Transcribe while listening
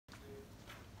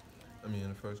I mean, in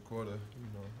the first quarter,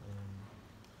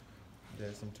 they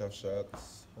had some tough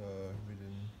shots. We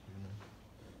didn't,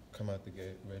 come out the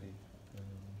gate ready.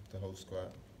 The whole squad,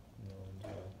 and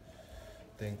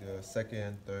I think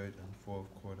second, third, and fourth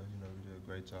quarter, we did a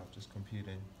great job just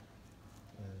competing.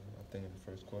 And I think in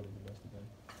the first quarter we lost the game.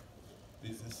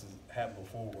 This has happened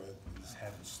before where this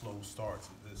having slow starts.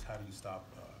 How do you stop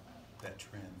that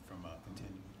trend from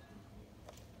continuing?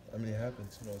 I mean, it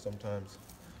happens. Sometimes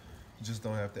you just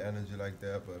don't have the energy like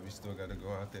that, but we still got to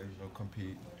go out there,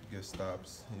 compete, get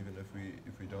stops. Even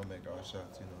if we don't make our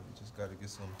shots, we just got to get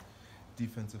some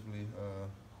defensively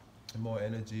more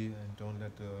energy and don't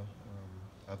let the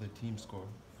other team score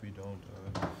if we don't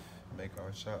make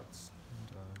our shots.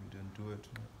 And we didn't do it.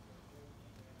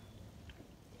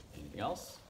 Anything else?